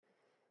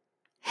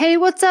Hey,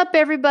 what's up,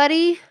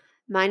 everybody?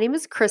 My name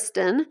is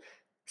Kristen.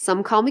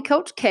 Some call me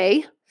Coach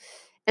K,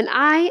 and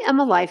I am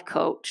a life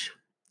coach.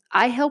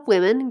 I help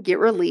women get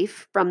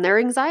relief from their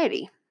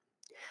anxiety.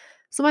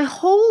 So, my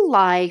whole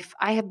life,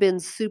 I have been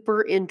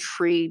super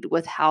intrigued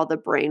with how the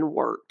brain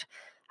worked.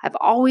 I've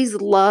always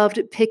loved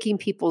picking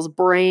people's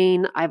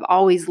brain. I've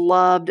always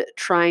loved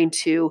trying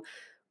to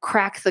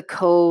crack the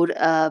code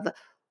of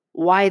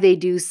why they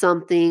do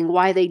something,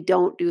 why they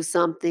don't do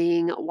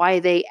something, why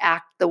they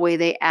act the way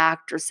they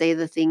act or say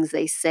the things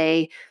they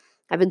say.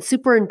 I've been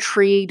super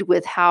intrigued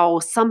with how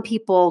some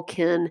people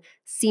can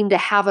seem to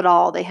have it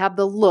all. They have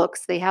the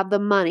looks, they have the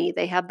money,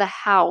 they have the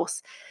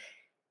house,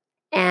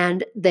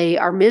 and they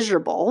are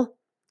miserable.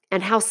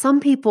 And how some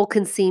people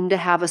can seem to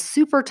have a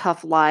super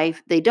tough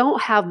life. They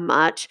don't have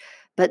much,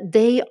 but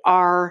they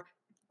are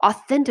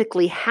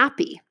authentically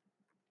happy.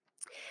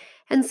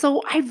 And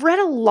so I've read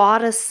a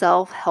lot of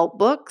self help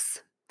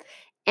books,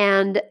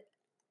 and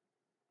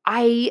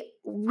I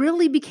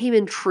really became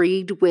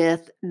intrigued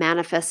with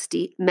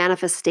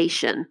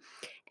manifestation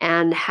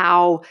and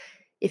how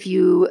if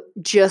you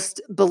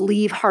just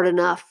believe hard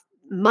enough,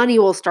 money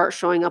will start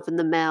showing up in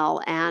the mail.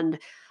 And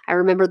I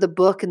remember the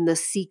book and The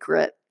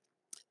Secret,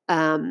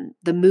 the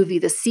movie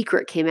The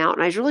Secret came out,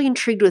 and I was really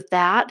intrigued with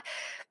that.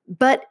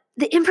 But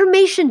the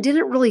information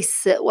didn't really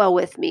sit well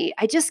with me.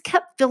 I just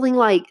kept feeling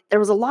like there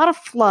was a lot of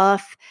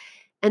fluff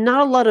and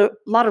not a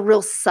lot of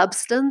real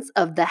substance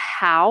of the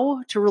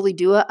how to really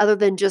do it other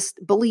than just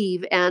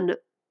believe and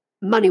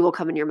money will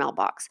come in your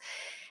mailbox.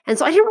 And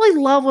so I didn't really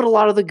love what a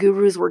lot of the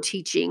gurus were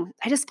teaching.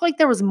 I just felt like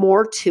there was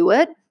more to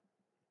it.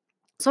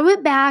 So I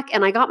went back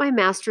and I got my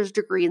master's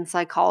degree in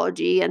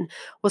psychology and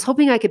was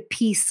hoping I could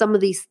piece some of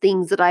these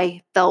things that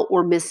I felt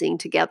were missing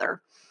together.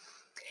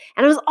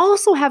 And I was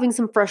also having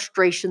some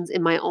frustrations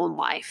in my own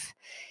life.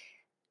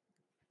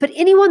 But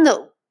anyone that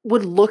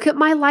would look at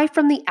my life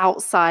from the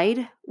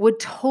outside would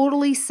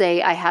totally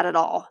say I had it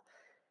all.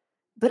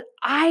 But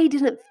I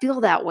didn't feel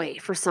that way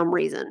for some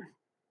reason.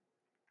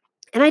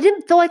 And I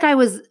didn't feel like I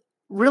was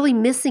really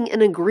missing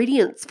an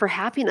ingredients for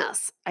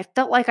happiness. I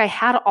felt like I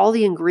had all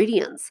the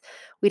ingredients.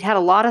 We'd had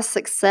a lot of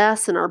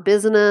success in our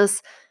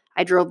business.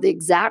 I drove the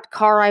exact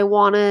car I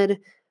wanted.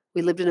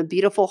 We lived in a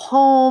beautiful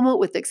home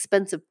with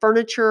expensive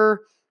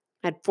furniture.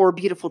 I had 4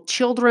 beautiful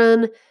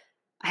children.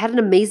 I had an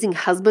amazing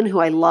husband who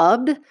I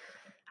loved.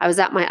 I was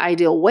at my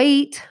ideal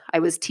weight. I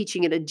was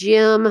teaching at a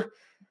gym.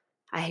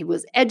 I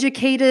was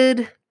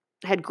educated.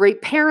 I had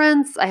great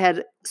parents. I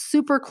had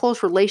super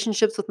close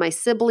relationships with my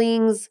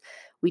siblings.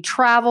 We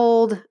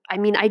traveled.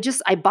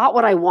 I bought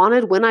what I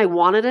wanted when I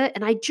wanted it.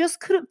 And I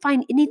just couldn't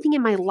find anything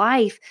in my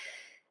life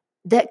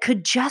that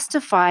could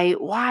justify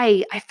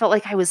why I felt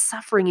like I was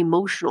suffering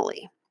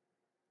emotionally.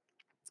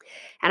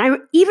 And I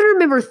even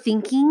remember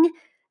thinking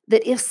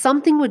that if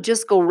something would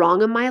just go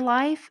wrong in my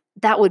life,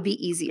 that would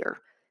be easier.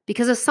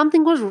 Because if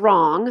something was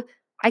wrong,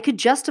 I could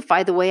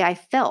justify the way I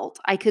felt.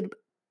 I could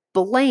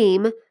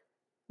blame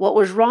what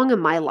was wrong in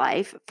my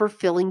life for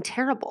feeling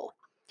terrible.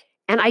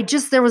 And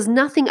there was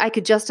nothing I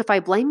could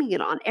justify blaming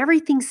it on.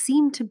 Everything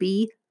seemed to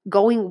be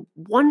going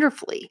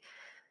wonderfully.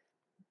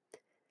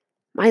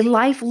 My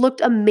life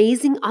looked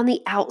amazing on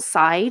the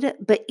outside,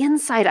 but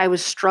inside I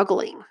was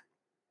struggling.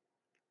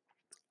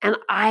 And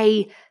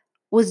I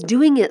was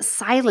doing it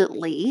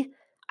silently.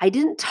 I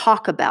didn't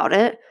talk about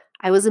it.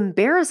 I was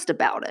embarrassed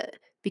about it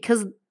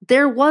because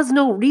there was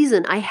no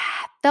reason.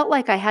 Felt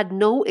like I had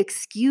no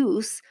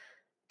excuse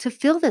to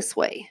feel this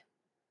way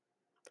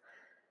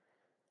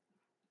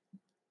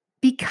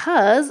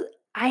because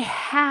I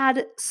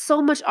had so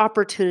much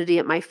opportunity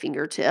at my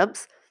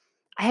fingertips.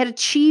 I had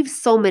achieved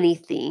so many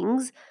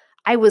things.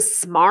 I was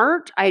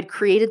smart. I had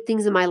created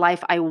things in my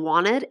life I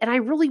wanted, and I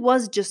really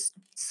was just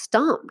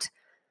stumped.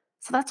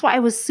 So that's why I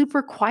was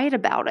super quiet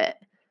about it.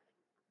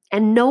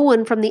 And no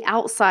one from the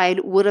outside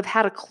would have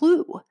had a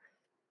clue.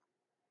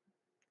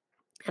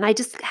 And I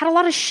just had a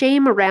lot of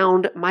shame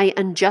around my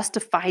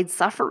unjustified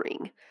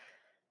suffering.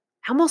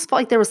 I almost felt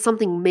like there was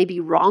something maybe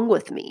wrong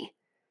with me.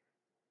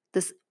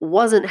 This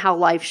wasn't how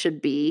life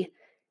should be,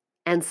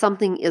 and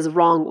something is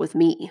wrong with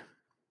me.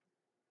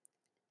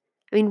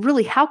 I mean,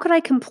 really, how could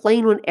I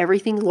complain when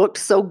everything looked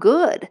so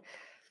good?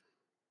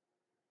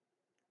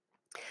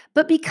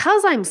 But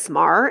because I'm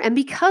smart and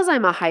because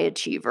I'm a high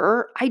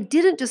achiever, I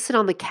didn't just sit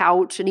on the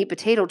couch and eat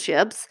potato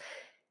chips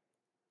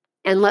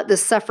and let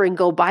this suffering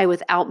go by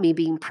without me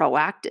being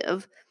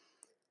proactive.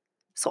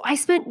 So I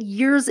spent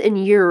years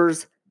and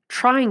years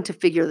trying to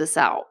figure this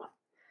out.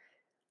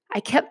 I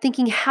kept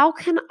thinking, how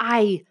can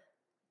I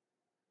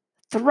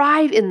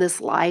thrive in this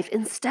life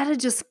instead of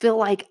just feel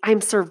like I'm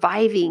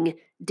surviving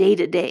day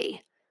to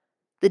day?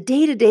 The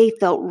day to day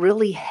felt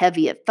really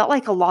heavy. It felt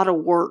like a lot of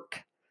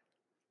work.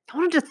 I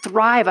wanted to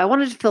thrive. I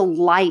wanted to feel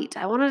light.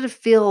 I wanted to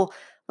feel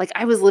like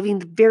I was living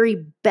the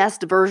very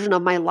best version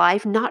of my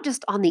life, not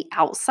just on the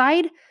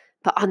outside,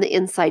 but on the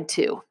inside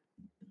too.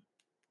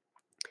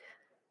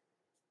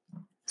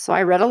 So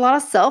I read a lot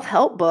of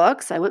self-help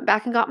books. I went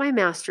back and got my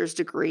master's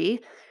degree.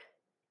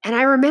 And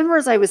I remember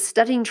as I was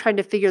studying, trying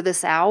to figure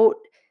this out,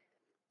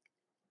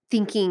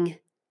 thinking,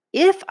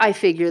 If I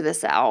figure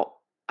this out,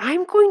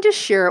 I'm going to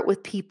share it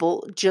with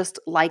people just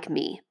like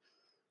me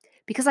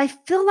because I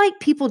feel like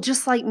people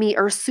just like me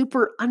are a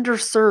super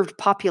underserved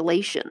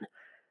population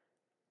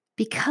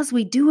because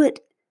we do it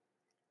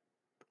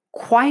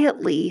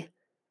quietly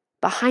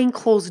behind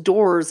closed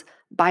doors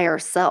by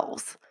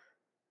ourselves.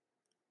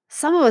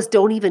 Some of us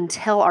don't even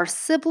tell our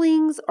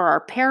siblings or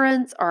our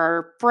parents or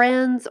our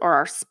friends or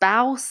our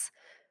spouse.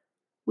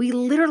 We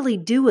literally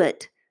do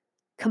it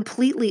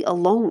completely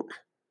alone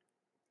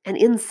and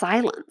in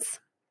silence.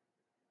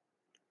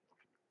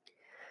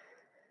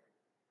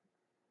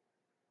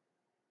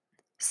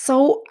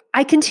 So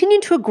I continue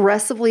to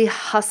aggressively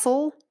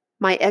hustle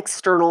my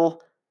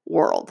external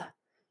world.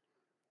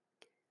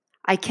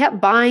 I kept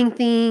buying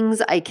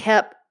things. I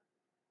kept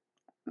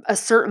a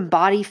certain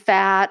body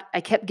fat.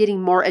 I kept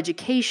getting more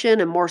education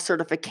and more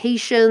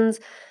certifications.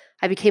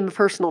 I became a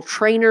personal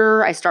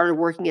trainer. I started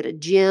working at a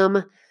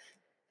gym.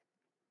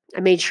 I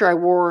made sure I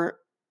wore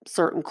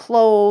certain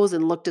clothes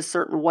and looked a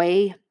certain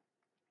way.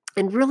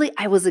 And really,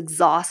 I was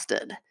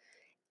exhausted.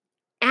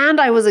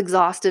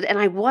 And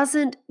I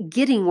wasn't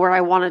getting where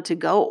I wanted to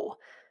go.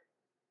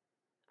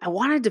 I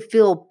wanted to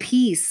feel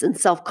peace and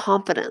self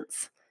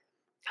confidence.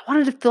 I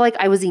wanted to feel like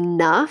I was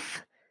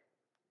enough.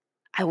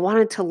 I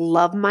wanted to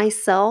love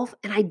myself.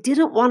 And I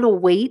didn't want to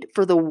wait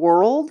for the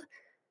world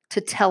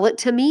to tell it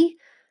to me.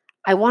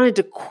 I wanted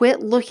to quit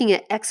looking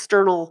at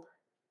external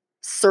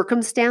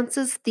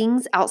circumstances,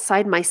 things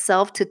outside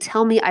myself to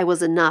tell me I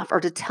was enough or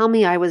to tell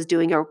me I was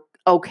doing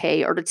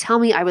okay or to tell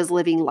me I was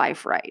living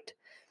life right.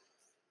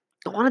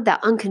 I wanted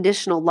that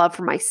unconditional love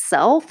for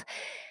myself.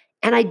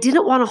 And I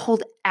didn't want to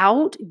hold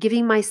out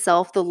giving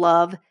myself the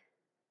love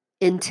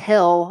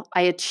until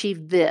I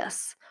achieved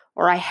this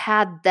or I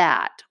had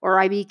that or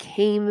I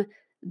became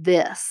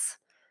this.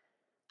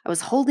 I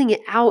was holding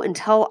it out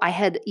until I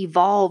had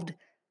evolved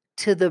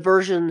to the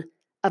version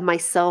of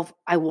myself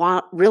I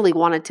really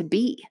wanted to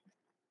be.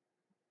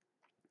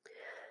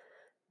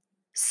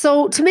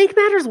 So, to make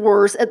matters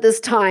worse, at this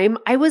time,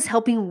 I was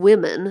helping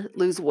women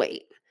lose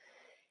weight.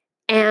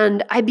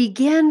 And I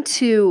began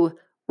to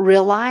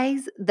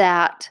realize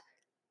that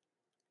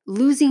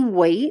losing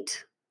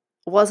weight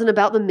wasn't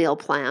about the meal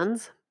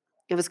plans.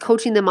 It was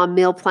coaching them on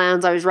meal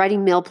plans. I was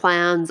writing meal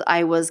plans.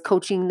 I was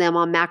coaching them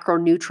on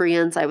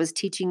macronutrients. I was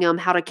teaching them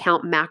how to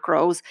count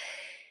macros.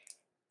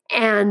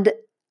 And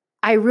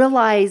I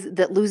realized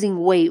that losing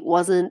weight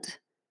wasn't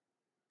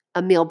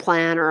a meal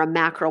plan or a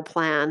macro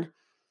plan.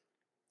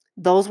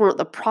 Those weren't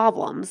the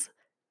problems.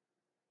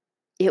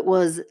 It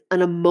was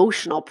an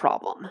emotional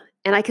problem.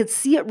 And I could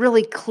see it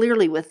really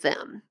clearly with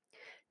them.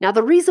 Now,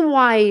 the reason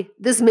why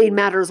this made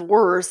matters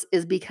worse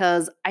is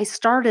because I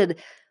started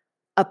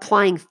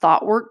applying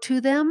thought work to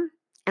them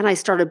and I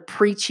started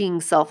preaching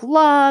self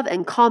love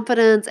and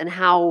confidence and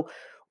how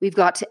we've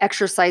got to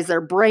exercise their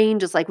brain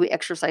just like we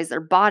exercise their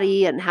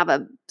body and have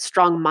a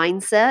strong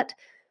mindset.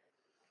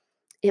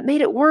 It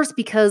made it worse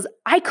because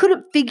I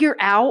couldn't figure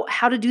out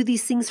how to do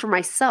these things for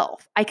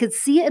myself. I could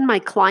see it in my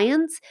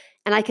clients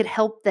and I could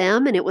help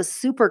them, and it was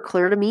super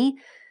clear to me,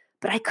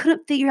 but I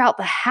couldn't figure out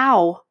the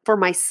how for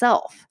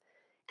myself.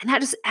 And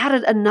that just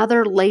added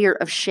another layer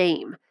of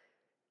shame.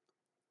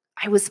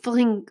 I was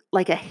feeling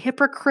like a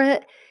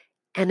hypocrite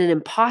and an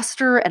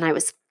imposter, and I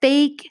was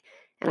fake,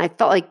 and I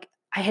felt like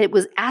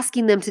was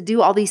asking them to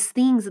do all these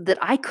things that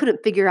I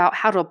couldn't figure out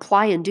how to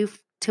apply and do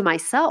to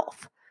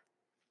myself.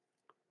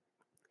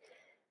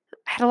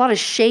 I had a lot of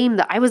shame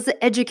that I was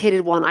the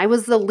educated one. I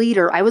was the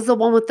leader. I was the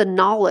one with the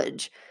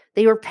knowledge.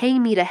 They were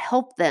paying me to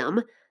help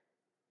them,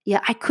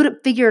 yet I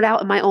couldn't figure it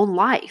out in my own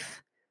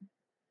life.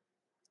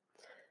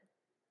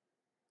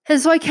 And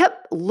so I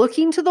kept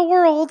looking to the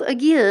world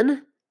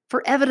again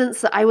for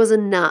evidence that I was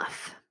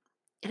enough.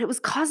 And it was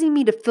causing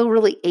me to feel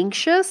really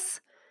anxious.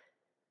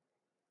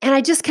 And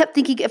I just kept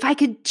thinking, if I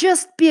could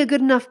just be a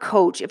good enough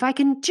coach, if I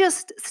can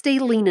just stay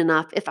lean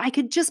enough, if I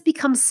could just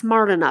become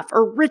smart enough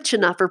or rich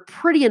enough or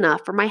pretty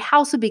enough, or my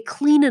house would be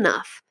clean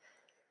enough.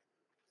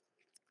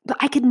 But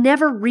I could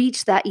never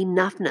reach that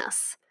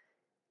enoughness.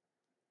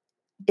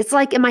 It's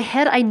like in my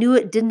head, I knew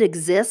it didn't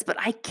exist, but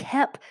I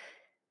kept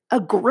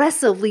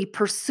aggressively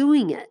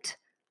pursuing it.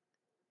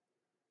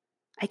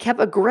 I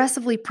kept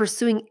aggressively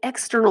pursuing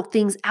external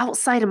things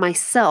outside of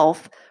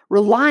myself,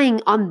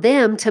 relying on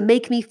them to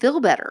make me feel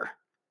better.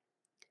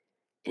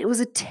 And it was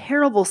a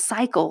terrible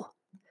cycle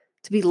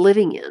to be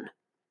living in.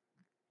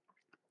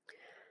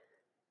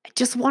 I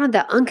just wanted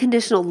that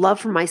unconditional love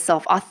for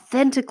myself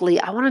authentically.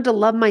 I wanted to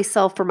love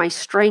myself for my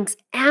strengths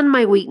and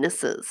my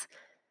weaknesses.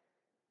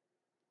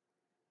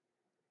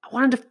 I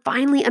wanted to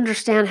finally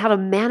understand how to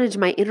manage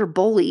my inner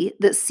bully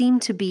that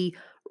seemed to be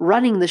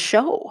running the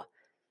show.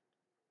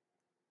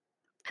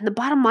 And the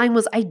bottom line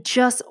was, I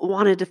just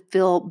wanted to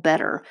feel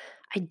better.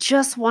 I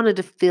just wanted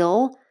to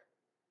feel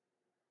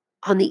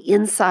on the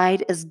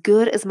inside as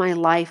good as my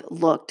life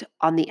looked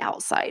on the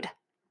outside.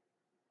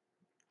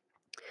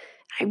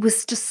 I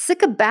was just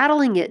sick of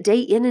battling it day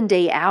in and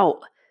day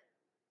out.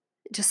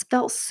 It just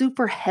felt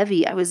super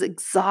heavy. I was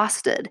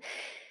exhausted.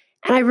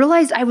 And I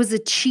realized I was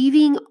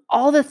achieving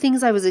all the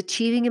things I was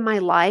achieving in my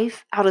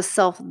life out of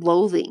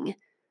self-loathing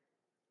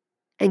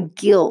and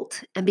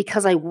guilt and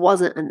because I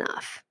wasn't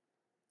enough.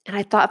 And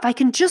I thought if I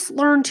can just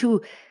learn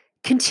to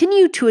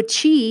continue to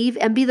achieve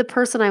and be the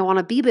person I want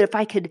to be, but if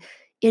I could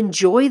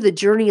enjoy the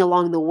journey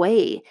along the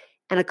way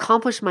and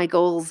accomplish my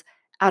goals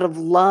out of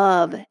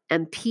love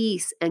and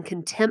peace and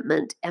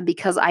contentment and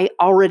because I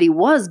already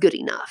was good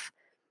enough.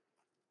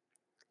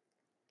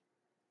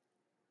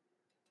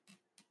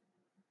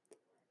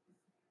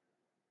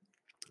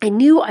 I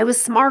knew I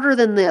was smarter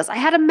than this. I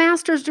had a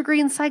master's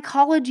degree in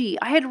psychology.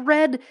 I had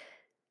read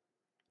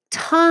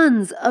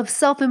tons of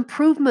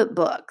self-improvement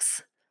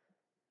books.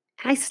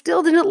 And I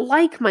still didn't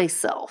like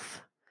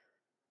myself.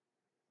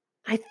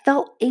 I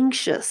felt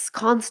anxious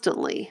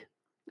constantly.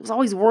 I was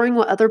always worrying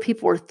what other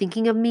people were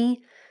thinking of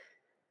me.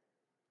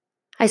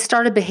 I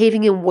started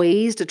behaving in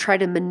ways to try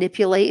to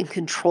manipulate and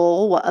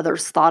control what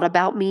others thought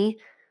about me.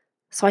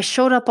 So I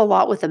showed up a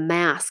lot with a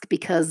mask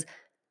because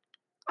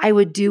I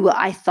would do what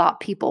I thought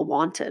people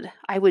wanted.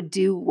 I would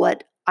do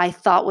what I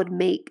thought would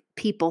make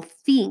people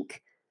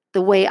think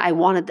the way I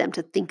wanted them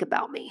to think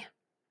about me.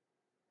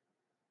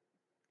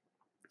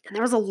 And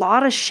there was a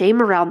lot of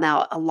shame around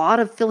that, a lot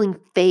of feeling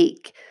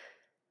fake.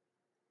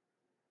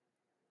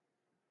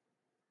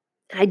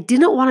 And I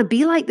didn't want to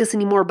be like this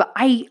anymore, but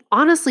I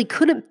honestly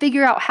couldn't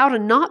figure out how to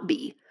not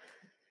be.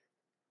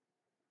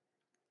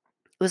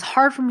 It was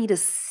hard for me to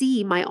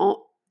see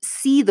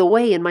the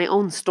way in my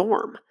own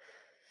storm.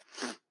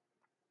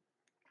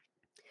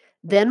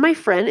 Then my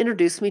friend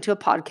introduced me to a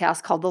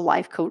podcast called The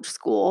Life Coach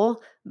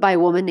School by a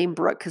woman named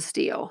Brooke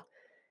Castillo.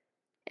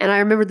 And I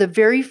remember the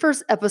very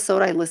first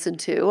episode I listened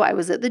to, I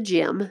was at the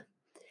gym.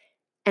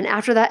 And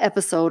after that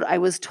episode, I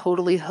was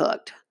totally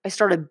hooked. I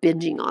started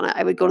binging on it.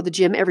 I would go to the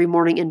gym every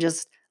morning and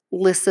just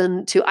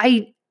listen to,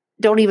 I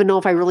don't even know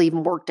if I really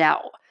even worked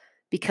out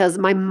because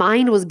my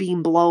mind was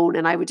being blown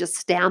and I would just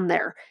stand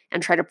there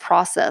and try to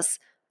process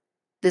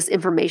this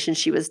information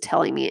she was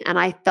telling me. And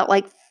I felt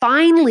like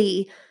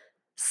finally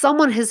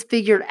someone has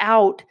figured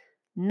out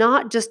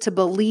not just to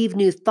believe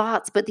new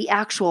thoughts, but the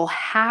actual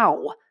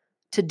how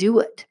to do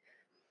it.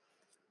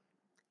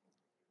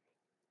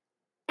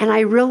 And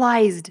I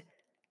realized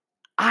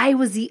I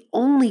was the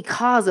only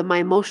cause of my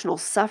emotional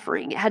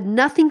suffering. It had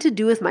nothing to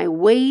do with my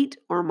weight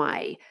or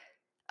my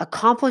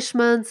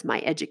accomplishments,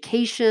 my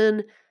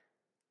education,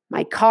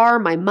 my car,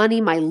 my money,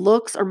 my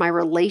looks, or my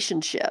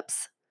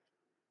relationships,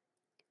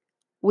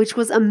 which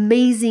was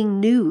amazing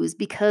news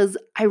because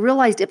I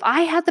realized if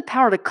I had the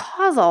power to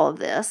cause all of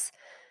this,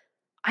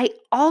 I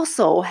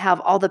also have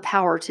all the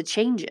power to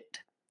change it.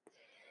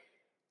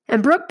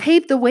 And Brooke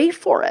paved the way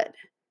for it.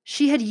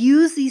 She had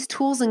used these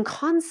tools and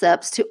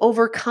concepts to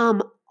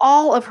overcome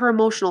all of her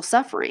emotional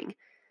suffering.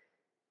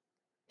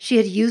 She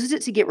had used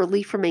it to get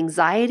relief from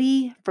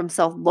anxiety, from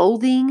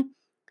self-loathing.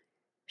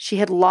 She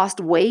had lost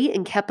weight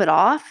and kept it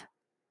off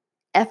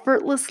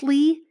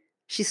effortlessly.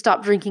 She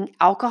stopped drinking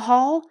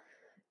alcohol.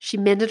 She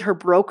mended her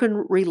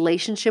broken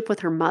relationship with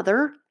her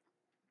mother.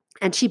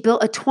 And she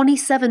built a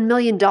 $27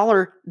 million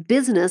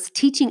business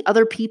teaching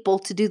other people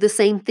to do the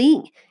same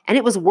thing. And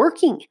it was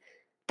working.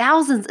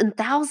 Thousands and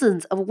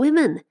thousands of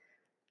women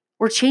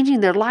were changing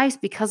their lives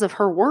because of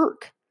her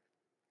work.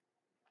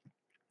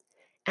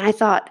 And I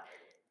thought,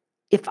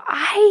 if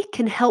I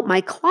can help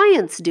my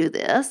clients do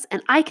this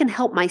and I can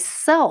help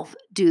myself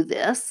do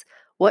this,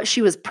 what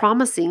she was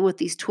promising with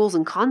these tools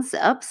and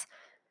concepts,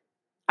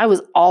 I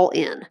was all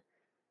in.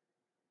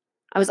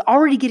 I was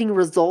already getting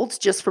results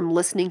just from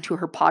listening to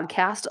her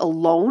podcast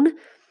alone.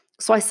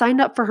 So I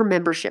signed up for her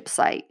membership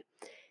site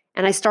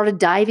and I started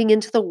diving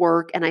into the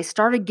work and I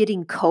started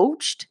getting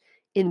coached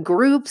in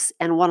groups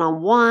and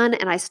one-on-one.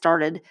 And I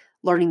started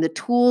learning the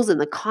tools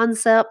and the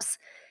concepts.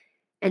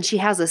 And she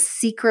has a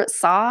secret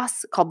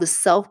sauce called the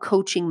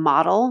self-coaching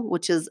model,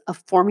 which is a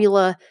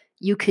formula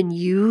you can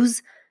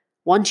use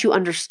once you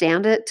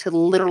understand it to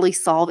literally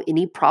solve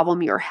any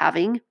problem you're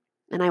having.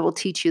 And I will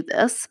teach you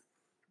this.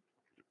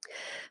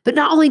 But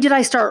not only did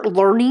I start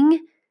learning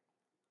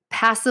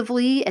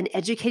passively and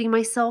educating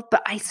myself,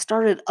 but I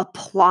started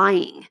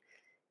applying.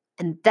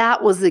 And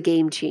that was the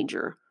game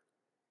changer,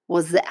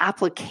 was the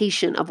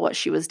application of what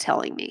she was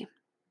telling me.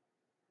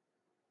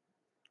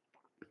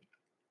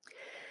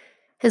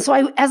 And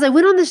so as I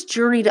went on this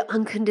journey to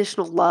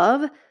unconditional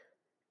love,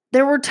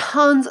 there were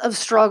tons of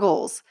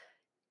struggles.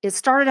 It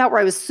started out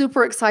where I was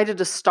super excited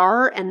to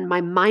start and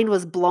my mind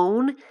was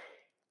blown.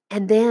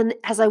 And then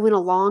as I went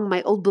along,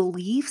 my old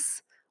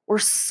beliefs were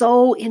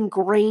so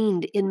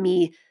ingrained in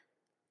me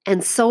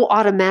and so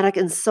automatic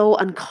and so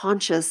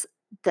unconscious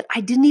that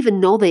I didn't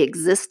even know they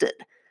existed.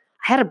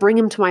 I had to bring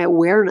them to my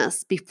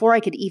awareness before I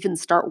could even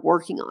start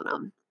working on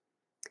them.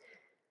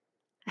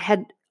 I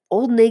had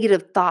old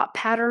negative thought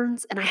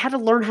patterns, and I had to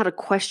learn how to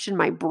question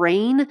my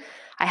brain.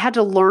 I had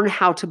to learn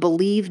how to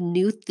believe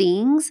new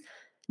things,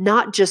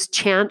 not just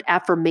chant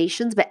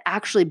affirmations, but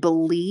actually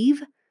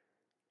believe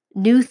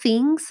new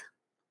things.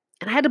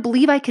 And I had to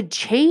believe I could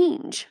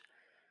change.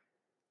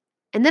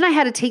 And then I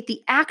had to take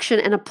the action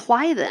and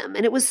apply them.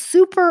 And it was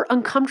super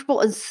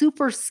uncomfortable and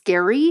super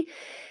scary.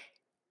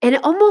 And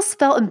it almost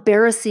felt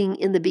embarrassing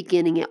in the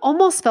beginning. It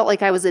almost felt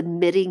like I was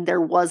admitting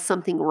there was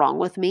something wrong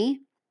with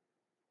me.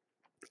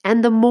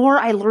 And the more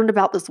I learned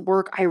about this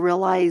work, I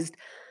realized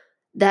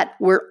that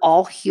we're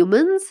all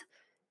humans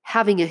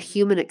having a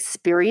human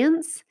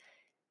experience.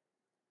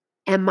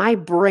 And my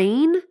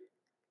brain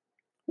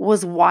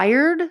was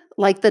wired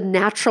like the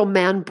natural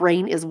man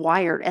brain is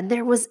wired. And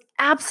there was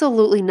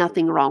absolutely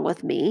nothing wrong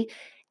with me.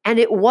 And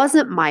it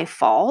wasn't my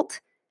fault,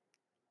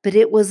 but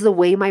it was the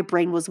way my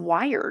brain was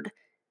wired.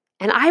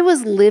 And I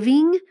was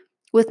living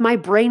with my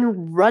brain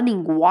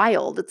running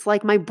wild. It's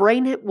like my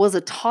brain was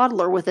a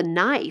toddler with a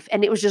knife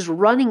and it was just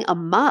running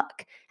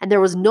amok. And there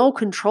was no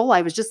control.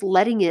 I was just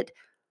letting it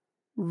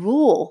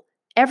rule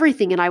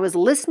everything. And I was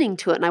listening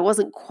to it and I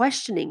wasn't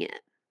questioning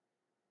it.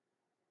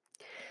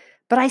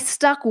 But I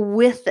stuck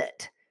with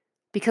it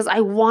because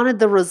I wanted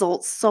the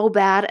results so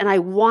bad and I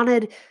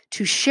wanted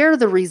to share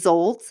the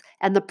results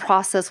and the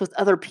process with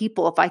other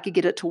people if I could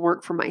get it to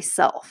work for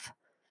myself.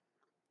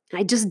 And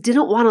I just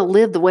didn't want to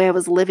live the way I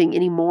was living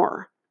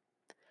anymore.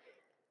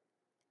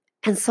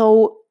 And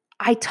so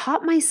I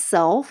taught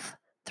myself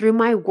through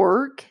my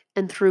work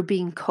and through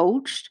being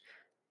coached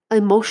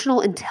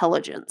emotional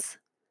intelligence.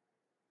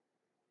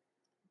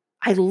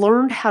 I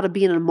learned how to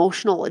be an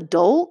emotional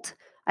adult.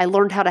 I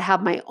learned how to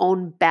have my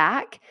own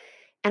back.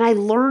 And I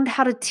learned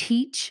how to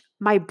teach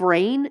my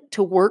brain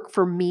to work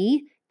for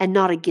me and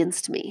not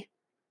against me.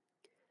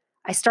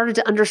 I started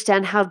to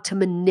understand how to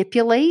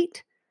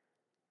manipulate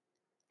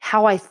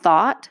how I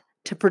thought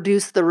to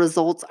produce the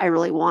results I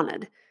really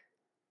wanted.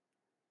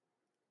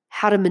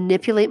 How to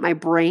manipulate my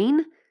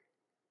brain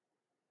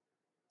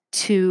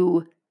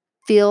to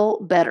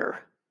feel better.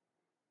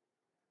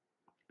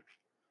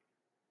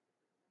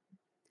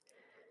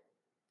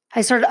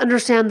 I started to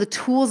understand the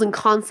tools and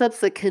concepts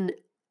that can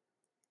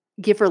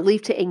give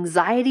relief to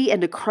anxiety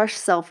and to crush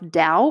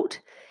self-doubt.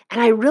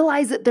 And I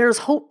realized that there's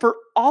hope for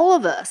all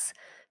of us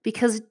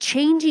because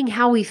changing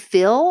how we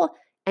feel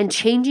and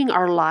changing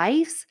our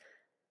lives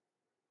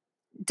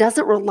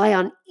doesn't rely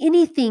on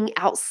anything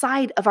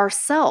outside of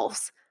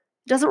ourselves.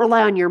 It doesn't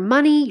rely on your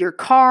money, your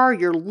car,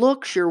 your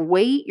looks, your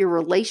weight, your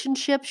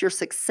relationships, your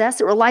success.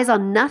 It relies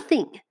on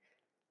nothing.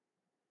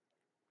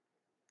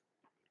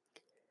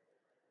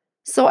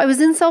 So I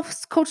was in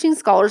Self-Coaching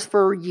Scholars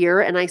for a year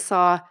and I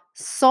saw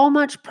so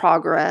much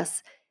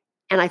progress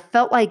and I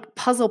felt like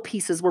puzzle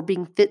pieces were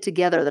being fit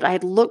together that I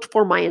had looked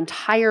for my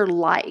entire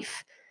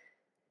life.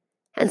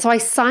 And so I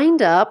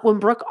signed up when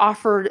Brooke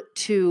offered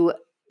to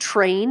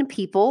train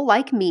people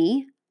like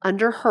me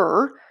under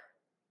her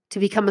to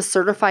become a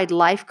certified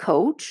life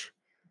coach.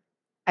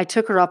 I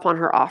took her up on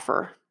her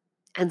offer.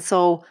 And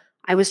so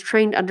I was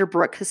trained under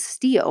Brooke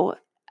Castillo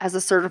as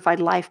a certified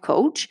life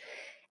coach.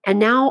 And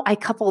now I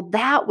coupled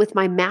that with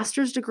my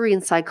master's degree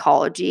in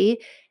psychology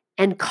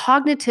and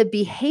cognitive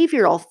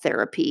behavioral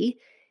therapy.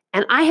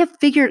 And I have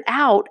figured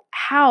out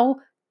how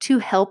to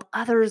help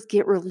others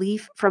get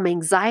relief from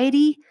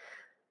anxiety,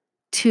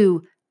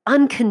 to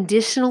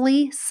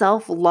unconditionally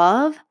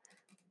self-love,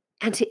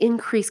 and to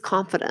increase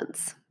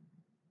confidence.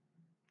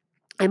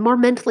 I'm more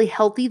mentally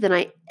healthy than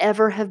I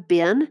ever have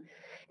been.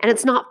 And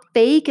it's not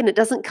fake and it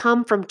doesn't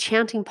come from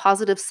chanting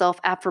positive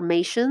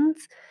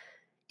self-affirmations.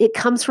 It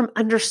comes from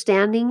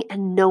understanding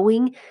and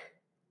knowing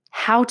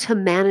how to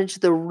manage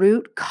the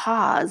root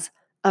cause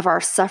of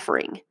our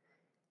suffering.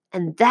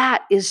 And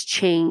that is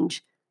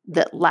change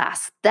that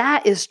lasts.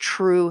 That is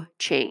true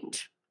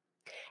change.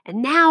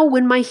 And now,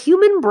 when my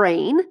human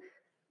brain,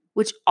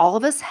 which all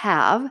of us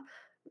have,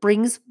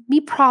 brings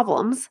me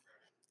problems,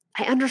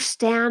 I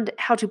understand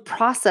how to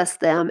process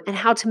them and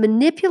how to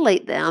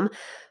manipulate them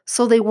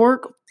so they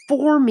work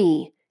for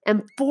me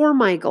and for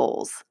my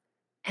goals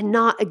and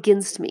not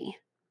against me.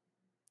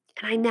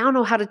 And I now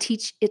know how to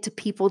teach it to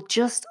people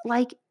just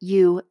like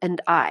you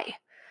and I.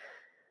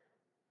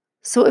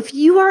 So if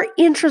you are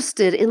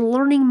interested in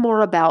learning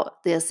more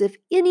about this, if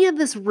any of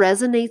this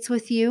resonates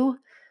with you,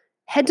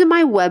 head to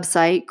my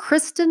website,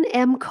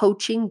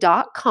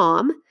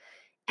 KristenMCoaching.com,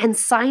 and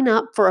sign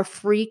up for a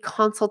free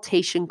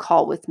consultation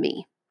call with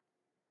me.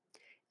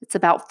 It's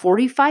about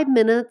 45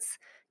 minutes.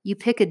 You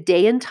pick a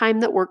day and time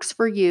that works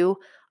for you.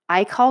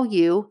 I call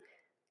you.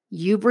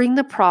 You bring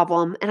the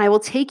problem, and I will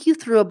take you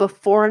through a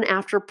before and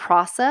after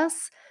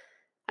process.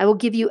 I will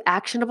give you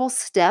actionable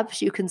steps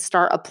you can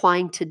start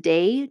applying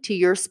today to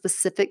your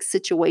specific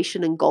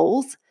situation and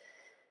goals.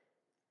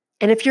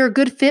 And if you're a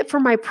good fit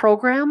for my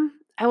program,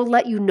 I will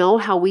let you know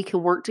how we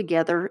can work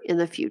together in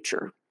the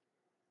future.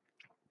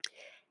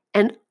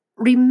 And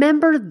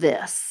remember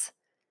this,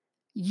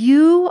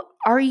 you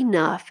are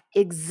enough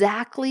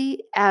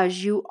exactly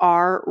as you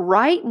are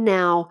right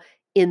now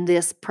in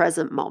this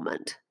present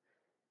moment.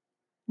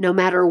 No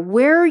matter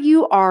where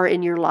you are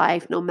in your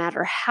life, no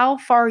matter how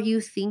far you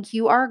think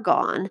you are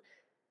gone,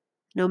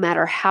 no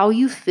matter how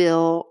you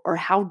feel or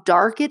how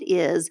dark it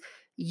is,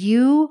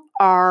 you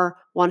are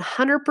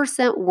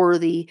 100%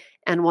 worthy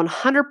and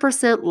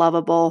 100%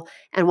 lovable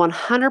and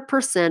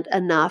 100%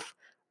 enough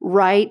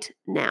right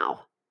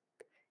now.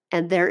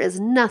 And there is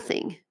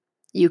nothing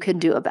you can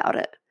do about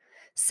it.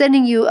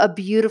 Sending you a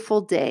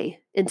beautiful day.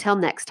 Until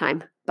next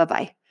time, bye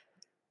bye.